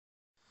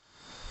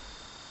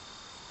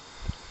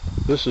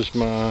This is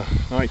my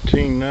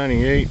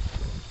 1998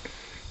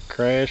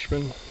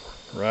 Craftsman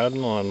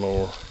riding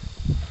lawnmower.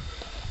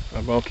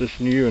 I bought this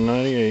new in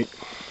 '98,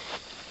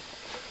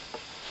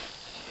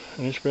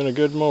 and it's been a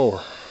good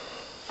mower.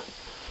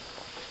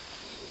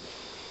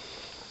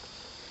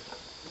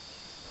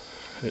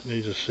 It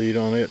needs a seat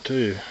on it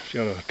too. It's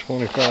got a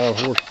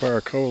 25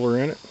 horsepower Kohler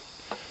in it,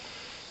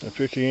 a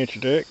 50-inch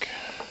deck,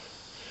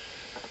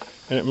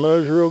 and it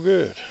mows real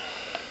good.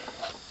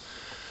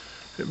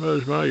 It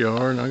mows my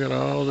yard, and I got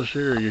all this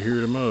area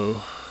here to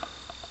mow.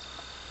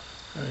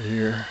 Right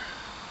here.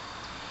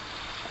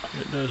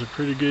 It does a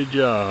pretty good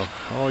job.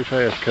 Always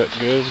has cut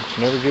good.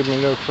 Never give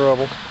me no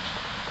trouble.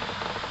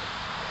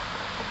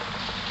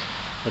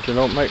 But they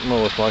don't make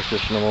mowers like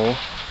this no more.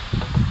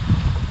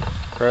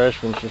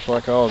 Craftsman's just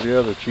like all the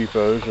other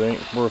cheapos. They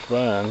ain't worth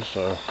buying,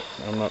 so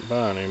I'm not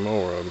buying any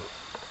more of them.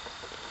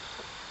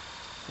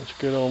 It's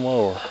a good old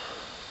mower.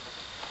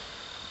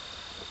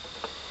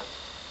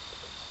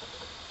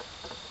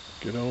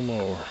 Good old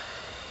mower.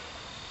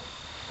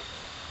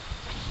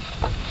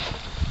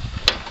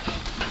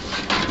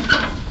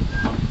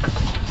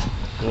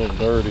 A little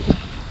dirty.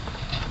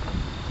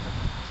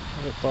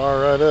 It'll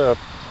fire right up.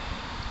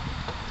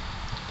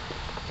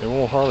 It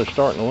won't hardly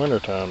start in the winter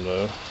time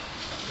though.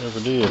 Never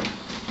did.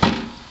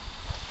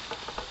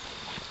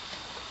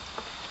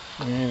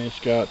 And it's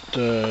got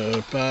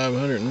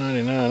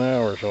 599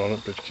 hours on it,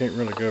 but you can't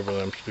really go by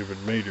them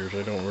stupid meters.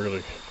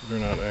 They're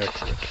not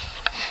accurate.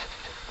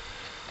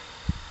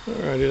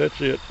 Alrighty,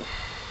 that's it.